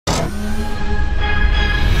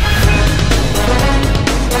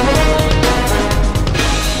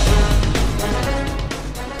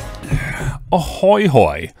Ahoy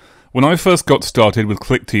hoy! When I first got started with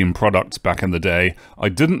Clickteam products back in the day, I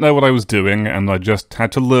didn't know what I was doing and I just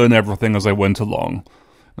had to learn everything as I went along.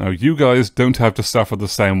 Now you guys don't have to suffer the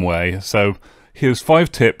same way, so here's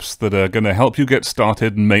 5 tips that are going to help you get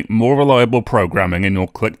started and make more reliable programming in your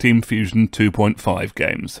Clickteam Fusion 2.5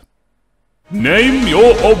 games. Name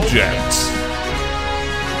your objects!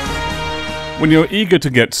 When you're eager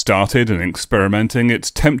to get started and experimenting,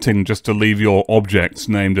 it's tempting just to leave your objects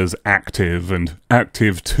named as active and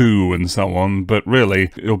active2 and so on, but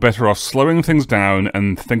really, you're better off slowing things down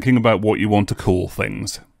and thinking about what you want to call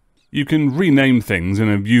things. You can rename things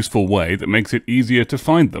in a useful way that makes it easier to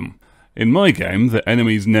find them. In my game, the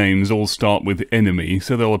enemies' names all start with enemy,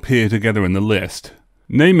 so they'll appear together in the list.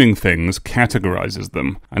 Naming things categorizes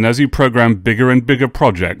them, and as you program bigger and bigger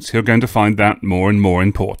projects, you're going to find that more and more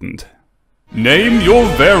important. Name your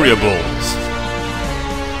variables!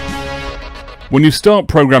 When you start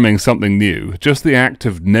programming something new, just the act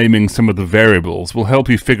of naming some of the variables will help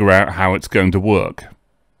you figure out how it's going to work.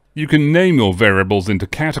 You can name your variables into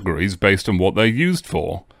categories based on what they're used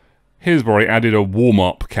for. Here's where I added a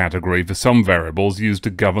warm-up category for some variables used to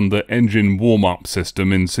govern the engine warm-up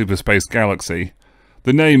system in Super Space Galaxy.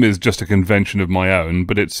 The name is just a convention of my own,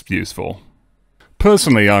 but it's useful.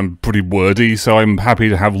 Personally, I'm pretty wordy, so I'm happy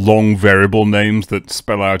to have long variable names that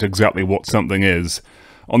spell out exactly what something is.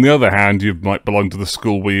 On the other hand, you might belong to the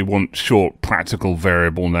school where you want short, practical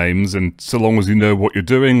variable names, and so long as you know what you're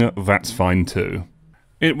doing, that's fine too.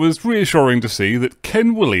 It was reassuring to see that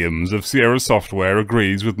Ken Williams of Sierra Software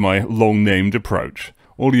agrees with my long-named approach.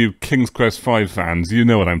 All you King's Quest V fans, you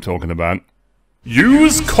know what I'm talking about.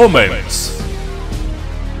 Use comments!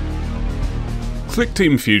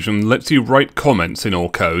 Clickteam Fusion lets you write comments in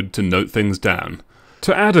your code to note things down.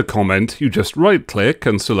 To add a comment, you just right-click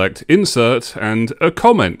and select Insert and a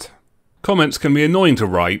comment. Comments can be annoying to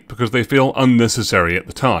write because they feel unnecessary at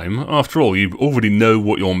the time. After all, you already know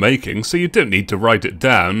what you're making, so you don't need to write it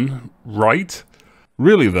down, right?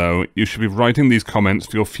 Really though, you should be writing these comments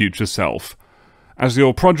for your future self. As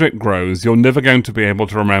your project grows, you're never going to be able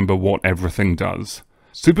to remember what everything does.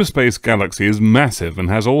 Super Space Galaxy is massive and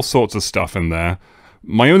has all sorts of stuff in there.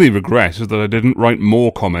 My only regret is that I didn't write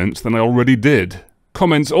more comments than I already did.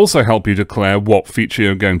 Comments also help you declare what feature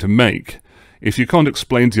you're going to make. If you can't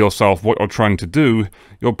explain to yourself what you're trying to do,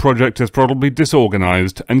 your project is probably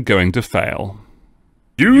disorganized and going to fail.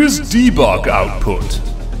 Use debug output.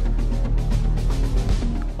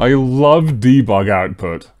 I love debug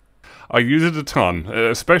output. I use it a ton,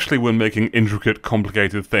 especially when making intricate,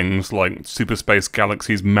 complicated things like Super Space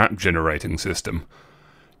Galaxy's map generating system.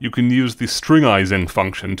 You can use the stringizing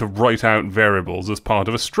function to write out variables as part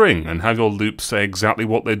of a string and have your loops say exactly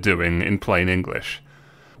what they're doing in plain English.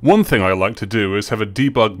 One thing I like to do is have a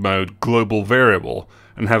debug mode global variable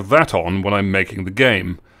and have that on when I'm making the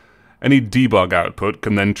game. Any debug output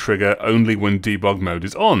can then trigger only when debug mode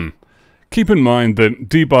is on. Keep in mind that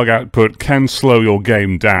debug output can slow your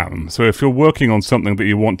game down, so if you're working on something that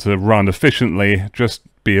you want to run efficiently, just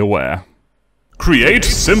be aware. Create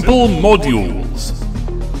simple modules!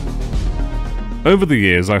 Over the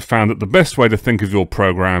years, I've found that the best way to think of your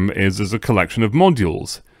program is as a collection of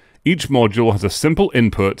modules. Each module has a simple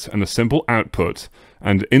input and a simple output,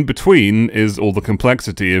 and in between is all the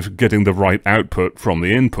complexity of getting the right output from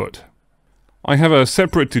the input. I have a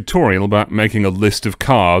separate tutorial about making a list of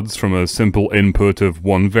cards from a simple input of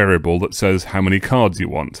one variable that says how many cards you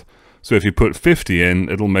want. So if you put 50 in,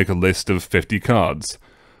 it'll make a list of 50 cards.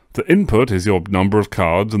 The input is your number of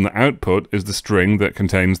cards, and the output is the string that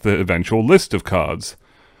contains the eventual list of cards.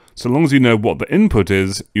 So long as you know what the input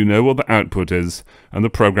is, you know what the output is, and the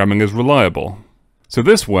programming is reliable. So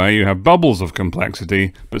this way you have bubbles of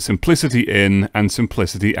complexity, but simplicity in and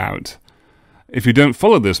simplicity out. If you don't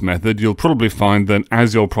follow this method, you'll probably find that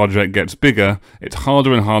as your project gets bigger, it's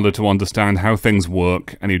harder and harder to understand how things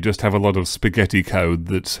work, and you just have a lot of spaghetti code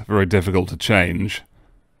that's very difficult to change.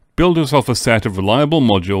 Build yourself a set of reliable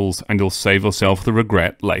modules, and you'll save yourself the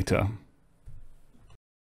regret later.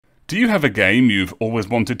 Do you have a game you've always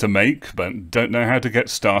wanted to make, but don't know how to get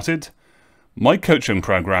started? My coaching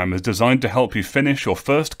program is designed to help you finish your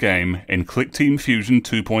first game in Clickteam Fusion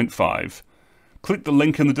 2.5. Click the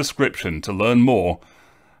link in the description to learn more,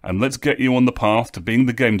 and let's get you on the path to being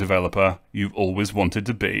the game developer you've always wanted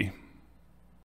to be.